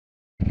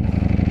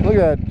Look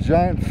at that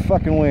giant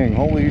fucking wing.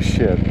 Holy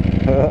shit.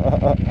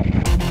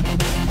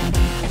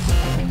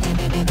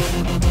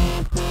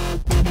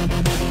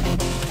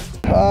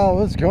 Oh,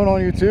 what's going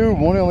on YouTube?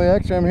 One Only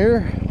X-Ram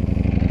here.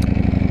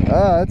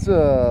 It's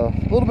a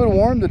little bit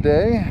warm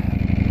today.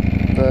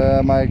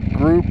 My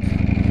group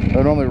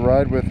I normally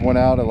ride with went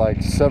out at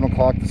like 7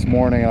 o'clock this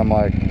morning, and I'm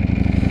like,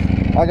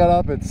 I got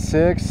up at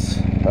 6.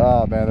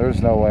 Oh man,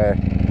 there's no way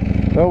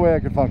I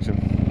could function.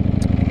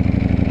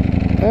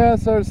 Yeah,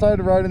 so I decided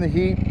to ride in the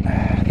heat.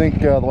 I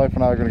think the wife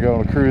and I are going to go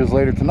on a cruise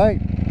later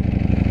tonight.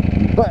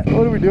 But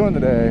what are we doing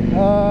today?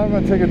 I'm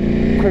going to take a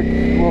quick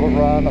little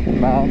run up the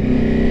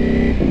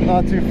mountain.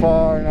 Not too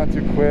far, not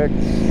too quick.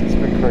 It's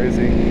been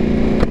crazy.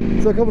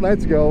 So a couple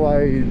nights ago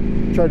I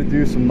tried to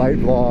do some night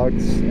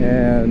vlogs,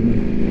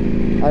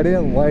 and I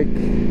didn't like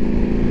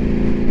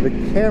the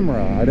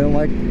camera. I didn't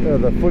like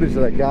the footage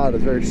that I got. It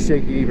was very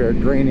shaky, very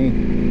grainy,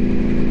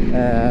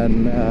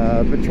 and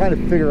I've been trying to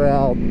figure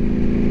out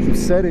some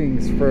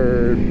settings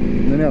for,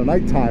 you know,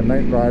 nighttime,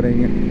 night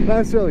riding. Not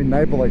necessarily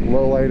night, but like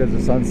low light as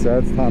the sun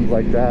sets, times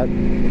like that,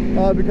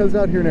 because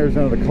out here in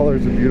Arizona the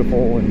colors are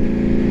beautiful, and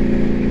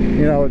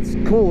you know, it's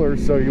cooler,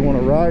 so you want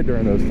to ride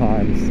during those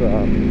times.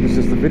 It's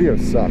just the video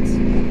sucks.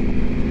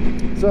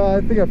 So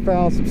I think I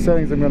found some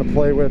settings I'm going to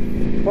play with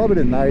probably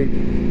tonight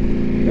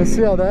and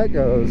see how that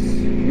goes.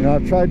 You know,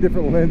 I've tried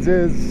different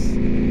lenses.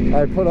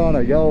 I put on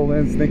a yellow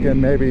lens thinking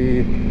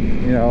maybe,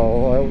 you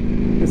know,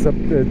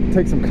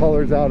 take some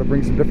colors out or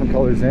bring some different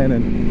colors in,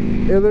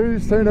 and it literally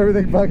just turned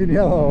everything fucking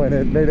yellow, and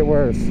it made it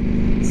worse.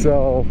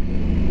 So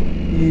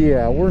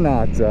yeah, we're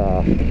not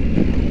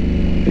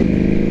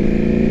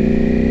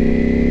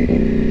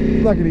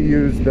I'm not going to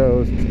use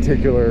those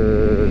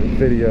particular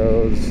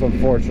videos,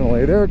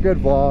 unfortunately. They're good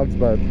vlogs,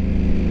 but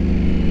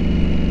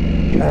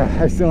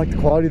I still like the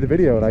quality of the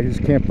video, and I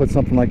just can't put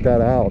something like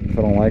that out if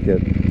I don't like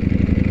it.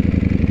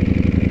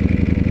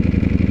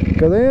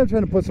 Because I am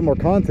trying to put some more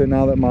content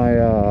now that my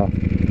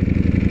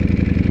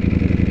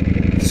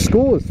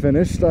school is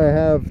finished. I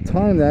have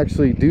time to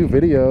actually do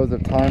videos, I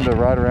have time to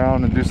ride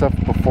around and do stuff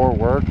before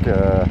work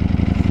and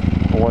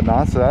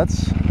whatnot, so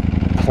that's a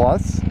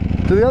plus.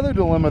 So the other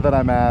dilemma that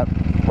I'm at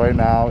right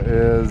now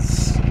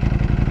is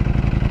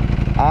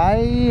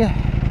I'm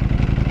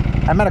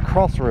at a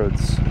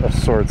crossroads of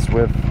sorts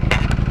with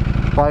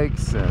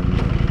bikes and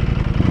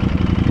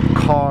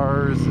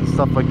cars and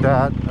stuff like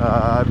that.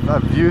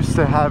 I'm used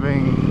to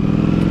having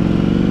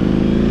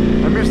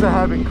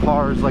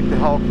cars like the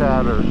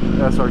Hellcat or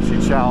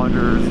SRT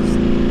Challengers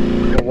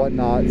and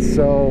whatnot.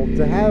 So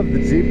to have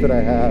the Jeep that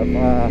I have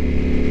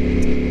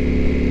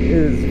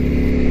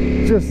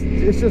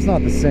it's just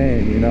not the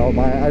same, you know.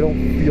 I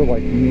don't feel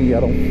like me. I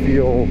don't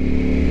feel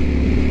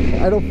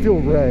red. I don't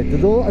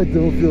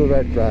feel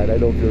red ride. I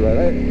don't feel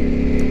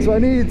red. So I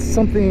need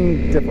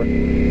something different,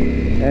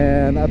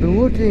 and I've been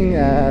looking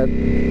at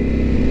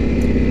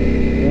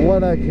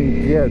what I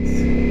can get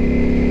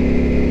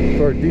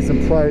for a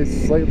decent price,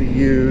 slightly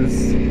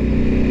used.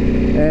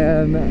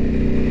 And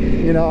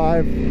you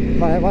know,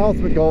 my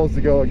ultimate goal is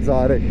to go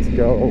exotic, to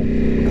go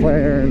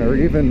McLaren, or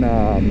even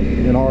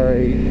an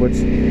R8, which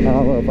I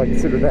don't know if I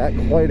consider that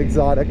quite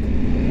exotic,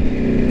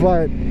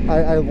 but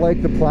I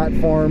like the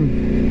platform.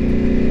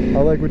 I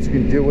like what you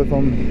can do with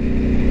them,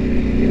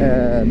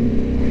 and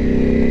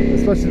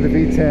especially the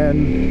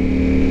V10.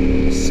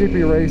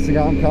 Sheepy Racing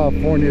out in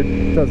California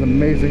does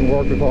amazing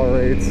work with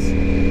R8s,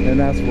 and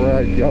that's where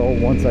I'd go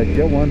once I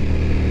get one.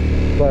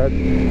 But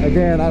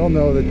again, I don't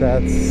know that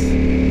that's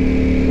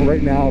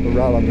right now the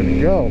route I'm going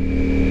to go.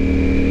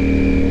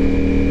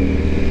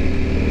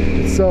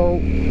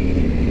 So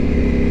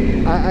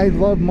I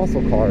love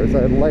muscle cars.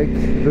 I like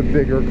the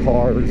bigger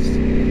cars,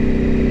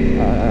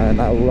 and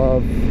I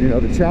love, you know,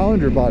 the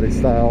Challenger body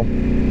style.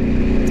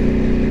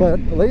 But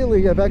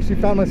lately I've actually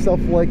found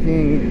myself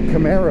liking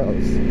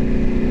Camaros,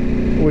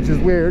 which is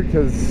weird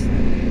because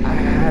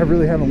I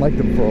really haven't liked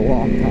them for a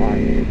long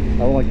time. I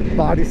don't like the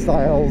body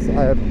styles.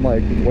 I haven't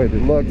liked the way they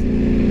looked,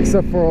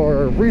 except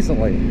for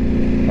recently,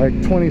 like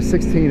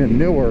 2016 and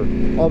newer.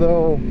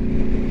 Although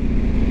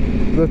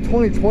the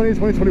 2020,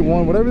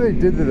 2021, whatever they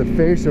did to the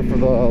fascia for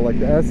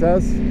the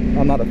SS,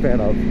 I'm not a fan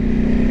of.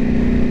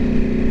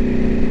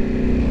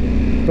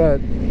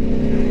 But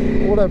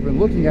what I've been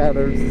looking at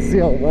is the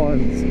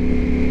ZL1s,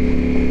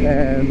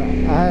 and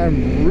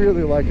I'm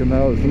really liking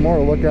those. The more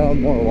I look at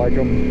them, the more I like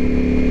them.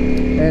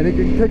 And you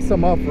can pick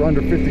some up for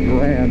under 50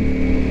 grand.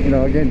 You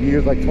know, again,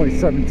 years like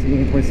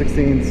 2017,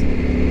 2016s,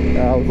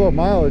 with low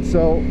mileage.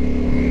 So I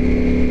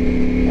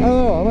don't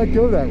know, I might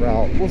go that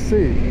route. We'll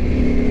see.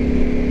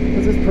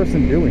 What's this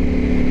person doing?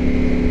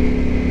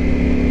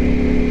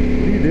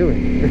 What are you doing?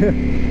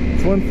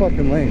 It's one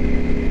fucking lane.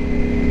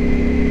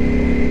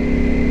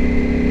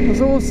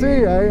 So we'll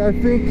see. I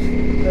think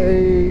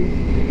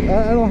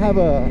I don't have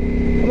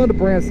I'm not a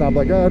brand snob.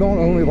 Like, I don't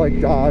only like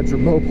Dodge or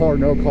Mopar,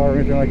 no car, or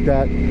anything like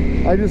that.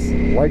 I just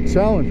like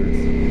Challengers,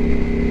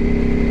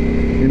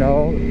 you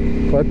know.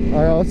 But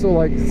I also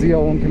like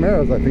ZL1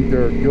 Camaros. I think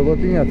they're good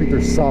looking. I think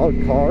they're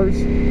solid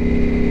cars.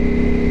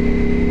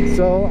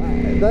 So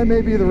that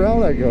may be the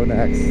route I go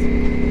next.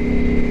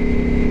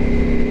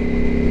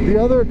 The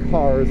other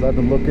cars I've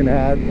been looking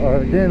at are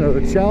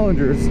the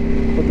Challengers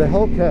with the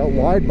Hellcat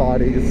wide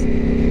bodies.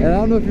 And I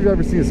don't know if you've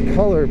ever seen this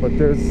color, but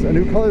there's a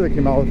new color that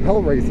came out with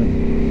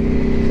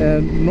Hellraisin.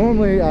 And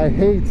normally I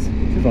hate,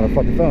 she's on her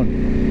fucking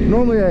phone.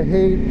 Normally I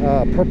hate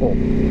purple.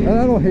 And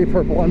I don't hate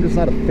purple, I'm just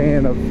not a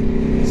fan of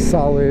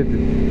solid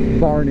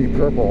Barney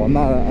purple. I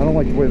don't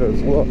like the way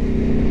those look.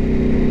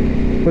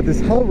 But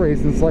this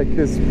Hellraisin's like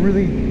this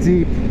really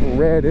deep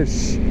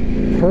reddish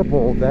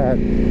purple that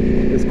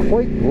is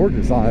quite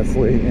gorgeous,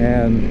 honestly,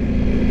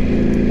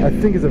 and I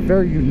think is a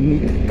very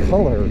unique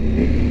color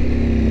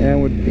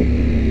and would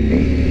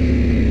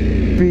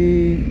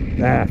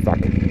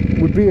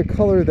be a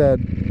color that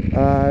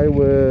I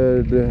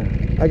would,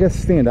 I guess,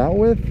 stand out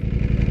with.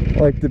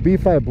 Like the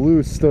B5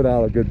 Blue stood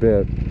out a good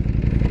bit,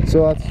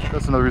 so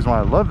that's another reason why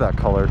I love that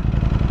color.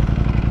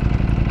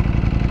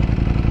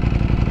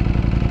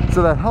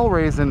 So that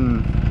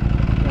Hellraisin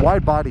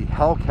wide body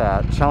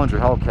Hellcat, Challenger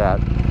Hellcat,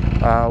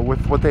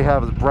 with what they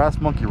have is brass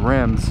monkey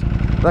rims,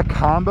 that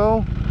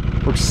combo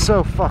looks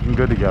so fucking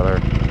good together.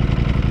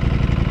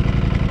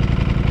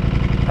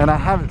 And I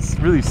haven't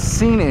really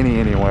seen any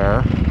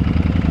anywhere,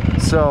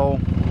 so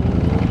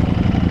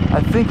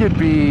I think it'd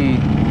be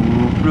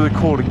really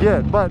cool to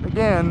get. But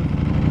again,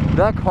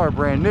 that car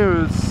brand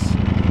new is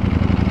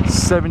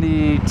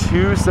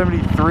 72,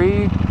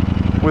 73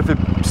 with the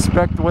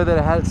spec the way that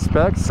it had its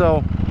specs.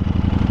 So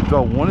do I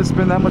want to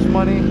spend that much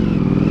money?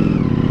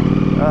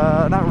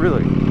 Not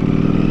really.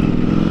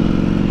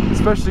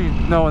 Especially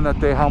knowing that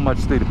how much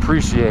they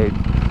depreciate.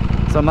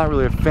 So I'm not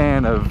really a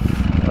fan of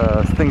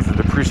things that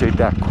depreciate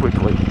that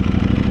quickly.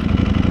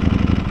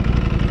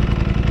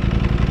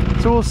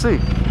 So we'll see.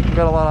 We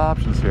got a lot of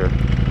options here.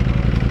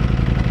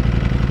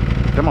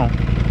 Come on.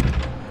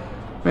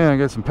 Man, I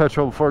got some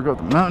petrol before I go up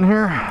the mountain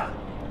here.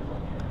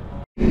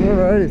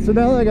 Alrighty, so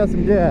now that I got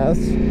some gas,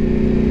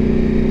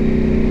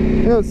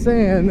 I was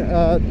saying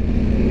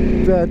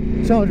that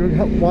Challenger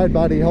wide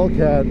body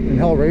Hellcat and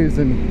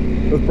Hellraisin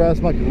with brass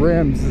monkey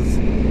rims is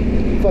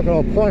fucking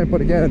on point, but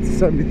again, it's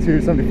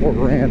 72, 74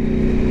 grand.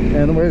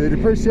 And the way they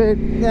depreciate,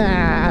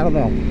 nah, I don't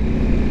know.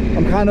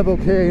 I'm kind of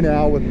okay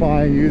now with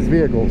buying used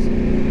vehicles.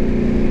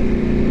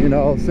 You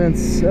know,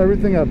 since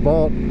everything I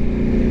bought,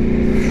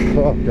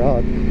 oh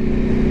God,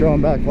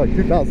 going back to like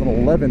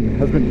 2011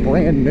 has been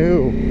brand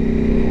new.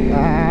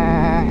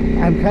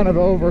 I'm kind of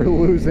over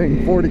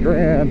losing 40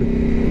 grand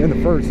in the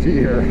first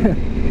year,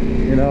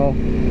 you know.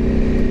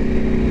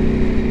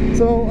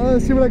 So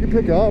let's see what I can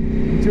pick up,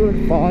 see what I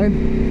can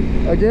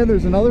find. Again,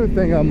 there's another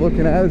thing I'm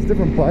looking at is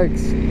different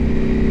bikes,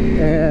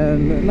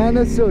 and not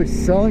necessarily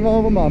selling all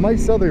of them. I might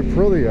sell the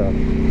Aprilia.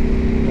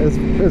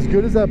 As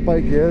good as that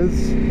bike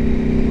is,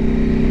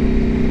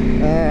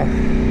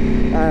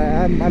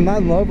 I'm not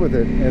in love with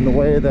it in the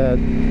way that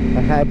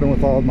I have been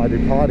with all of my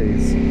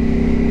Ducatis.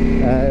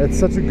 It's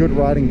such a good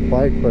riding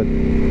bike, but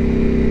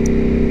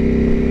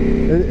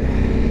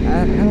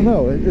I don't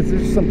know,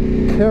 there's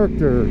some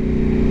character,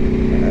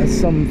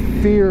 some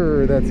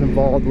fear that's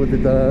involved with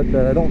it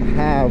that I don't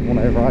have when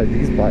I ride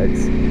these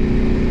bikes.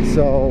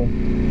 So,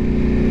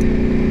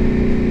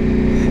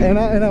 and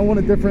I want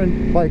a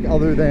different bike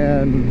other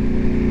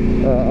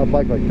than a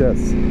bike like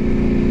this,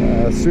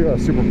 a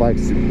super bike,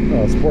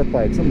 sport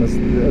bike, something as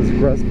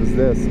aggressive as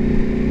this.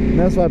 And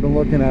that's why I've been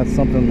looking at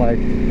something like,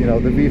 you know,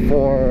 the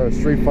V4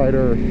 Street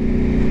Fighter,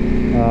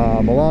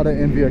 a lot of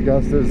Envy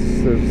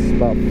Augustas. There's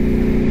about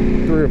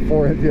 3 or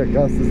 4 Envy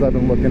Augustas I've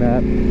been looking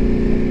at.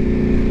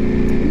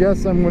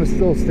 Yes, I'm going to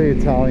still stay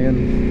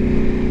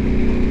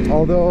Italian,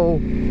 although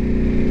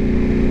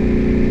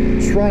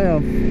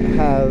Triumph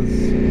has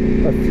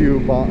a few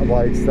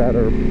bikes that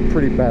are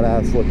pretty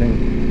badass looking,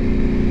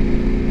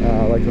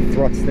 like the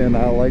Thruxton.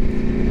 I like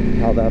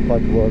how that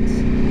bike looks.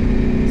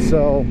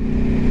 So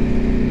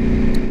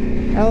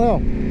I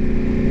don't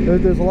know,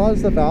 there's a lot of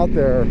stuff out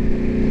there,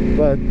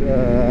 but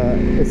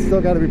it's still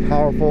got to be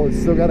powerful. It's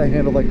still got to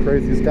handle like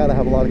crazy. It's got to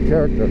have a lot of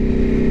character,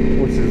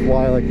 which is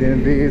why like the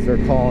NVs are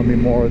calling me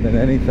more than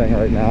anything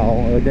right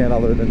now. Again,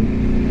 other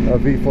than a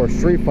V4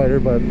 Street Fighter,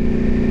 but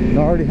I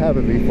already have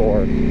a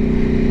V4.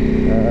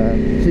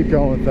 Keep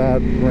going with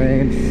that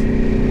range.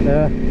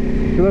 Yeah,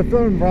 because I've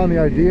thrown around the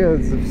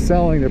ideas of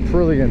selling the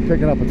Aprilia and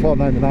picking up a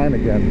 1299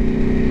 again.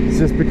 It's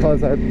just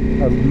because I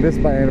missed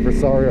my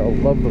Anniversario. I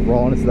love the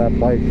rawness of that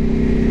bike.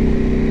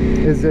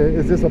 Is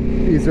this a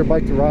easier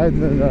bike to ride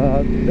than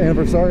the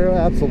Anniversario?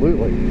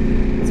 Absolutely.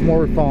 It's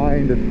more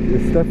refined.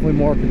 It's definitely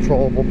more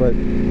controllable, but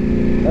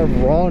that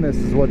rawness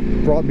is what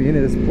brought me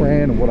into this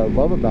brand and what I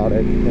love about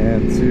it.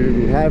 And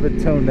to have it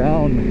toned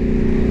down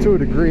to a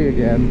degree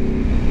again,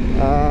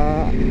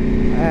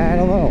 I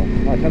don't know.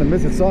 I kind of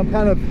miss it. So I'm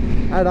kind of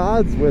at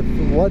odds with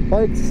what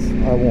bikes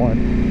I want.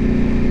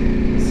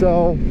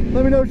 So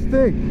let me know what you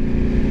think.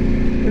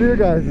 What are your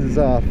guys'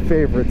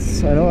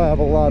 favorites? I know I have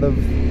a lot of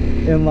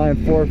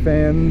inline 4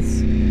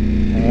 fans.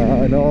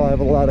 I know I have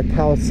a lot of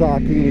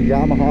Kawasaki and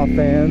Yamaha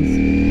fans,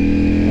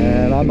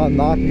 and I'm not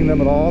knocking them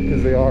at all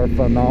because they are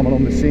phenomenal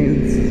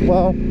machines as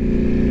well.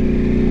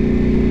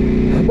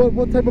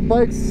 what type of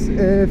bikes,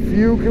 if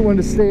you could want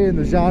to stay in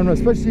the genre,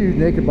 especially you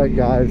naked bike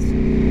guys,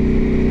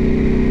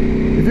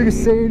 if you could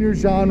stay in your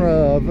genre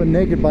of a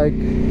naked bike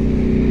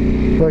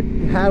but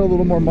had a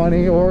little more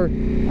money, or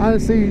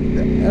honestly, I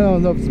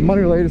don't know if it's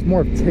money related, it's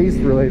more of taste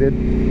related,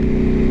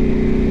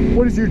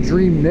 what is your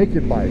dream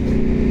naked bike?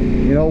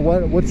 You know,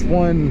 which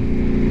one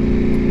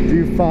do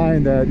you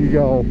find that you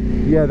go,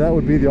 yeah, that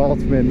would be the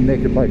ultimate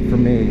naked bike for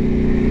me?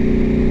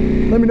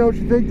 Let me know what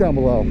you think down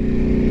below.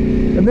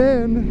 And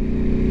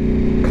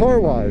then,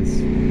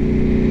 car-wise,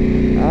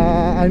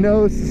 I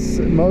know this is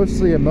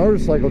mostly a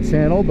motorcycle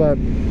channel, but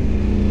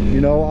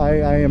you know,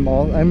 I'm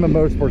a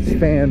motorsports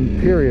fan,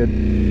 period.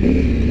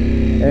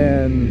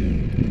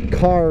 And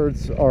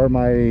cars are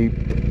my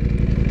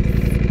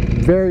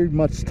very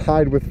much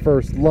tied with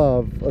first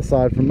love,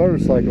 aside from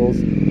motorcycles,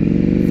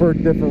 for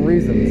different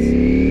reasons.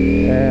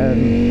 And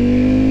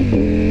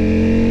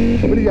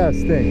what do you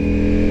guys think?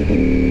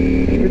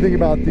 What do you think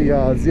about the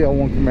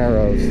ZL1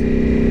 Camaros?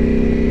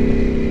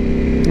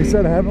 Like I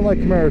said, I haven't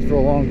liked Camaros for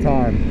a long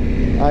time.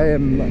 I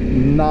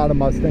am not a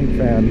Mustang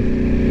fan.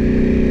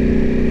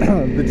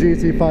 The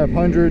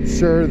GT500,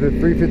 sure, the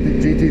 350,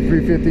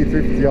 GT350,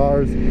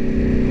 350Rs,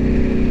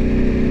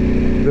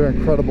 they're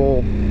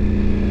incredible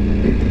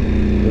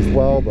as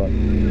well, but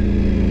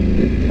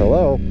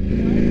hello.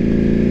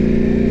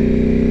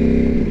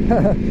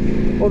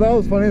 Well, that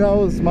was funny. That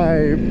was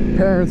my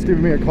parents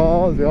giving me a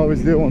call, as they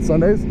always do on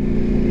Sundays.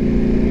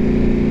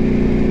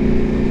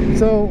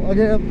 So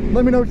again,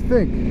 let me know what you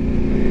think.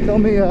 Tell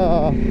me,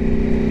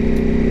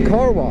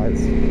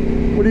 car-wise,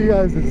 what do you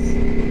guys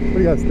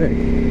think?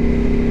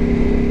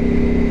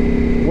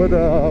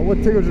 What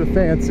tickles your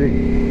fancy?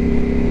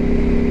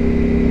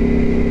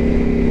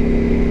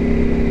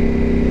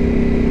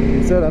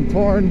 He said I'm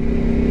torn.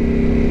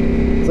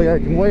 It's like I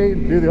can wait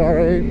and do the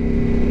R8.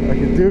 I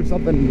can do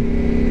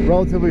something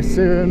relatively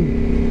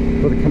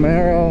soon for the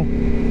Camaro,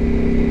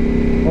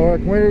 or I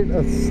can wait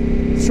a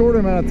shorter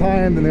amount of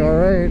time than the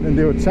R8 and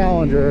do a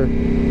Challenger.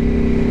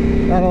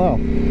 I don't know.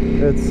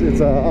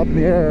 It's up in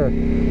the air.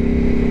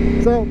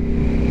 So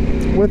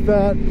with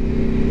that,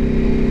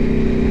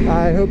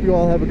 I hope you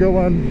all have a good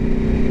one.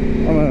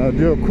 I'm gonna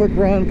do a quick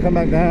run, come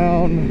back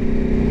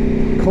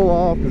down, cool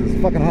off because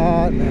it's fucking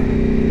hot.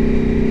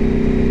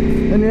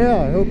 And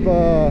yeah, I hope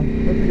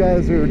you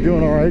guys are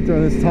doing all right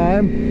during this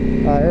time.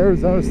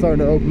 Arizona's starting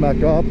to open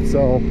back up,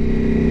 so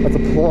that's a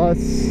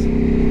plus.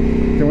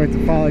 Can't wait to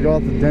finally go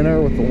out to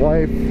dinner with the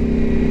wife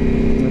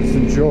and just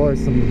enjoy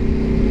some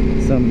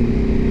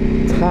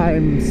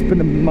time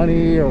spending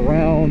money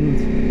around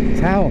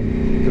town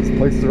because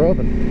places are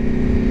open.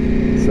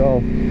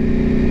 So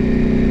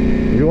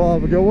you all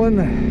have a good one.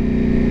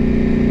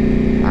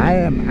 I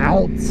am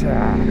out.